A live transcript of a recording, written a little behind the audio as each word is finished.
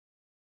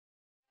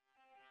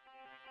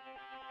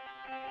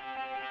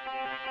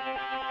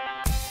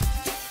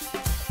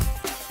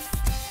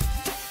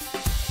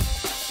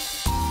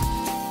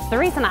The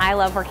reason I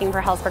love working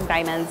for Helzberg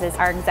Diamonds is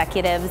our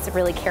executives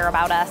really care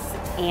about us,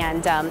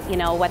 and you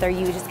know, whether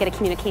you just get a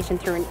communication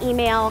through an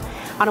email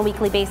on a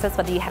weekly basis,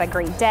 whether you had a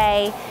great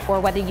day, or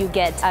whether you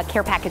get a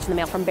care package in the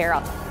mail from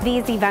Barrel.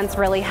 These events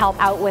really help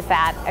out with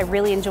that. I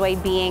really enjoy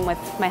being with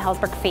my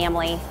Helzberg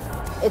family.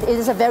 It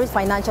is a very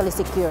financially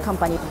secure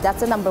company. That's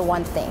the number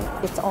one thing.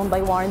 It's owned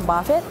by Warren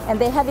Buffett, and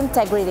they have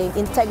integrity.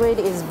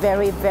 Integrity is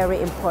very,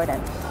 very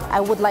important. I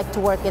would like to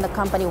work in a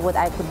company where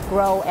I could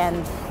grow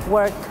and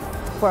work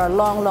for a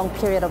long, long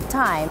period of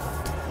time.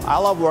 I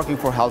love working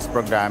for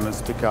Helzberg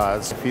Diamonds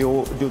because if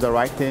you do the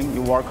right thing,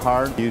 you work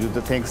hard, you do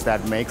the things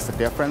that makes a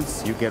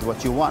difference, you get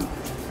what you want.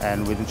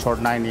 And within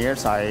short 9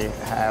 years, I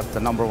have the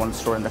 #1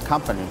 store in the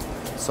company.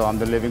 So I'm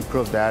the living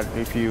proof that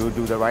if you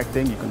do the right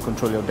thing, you can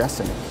control your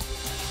destiny.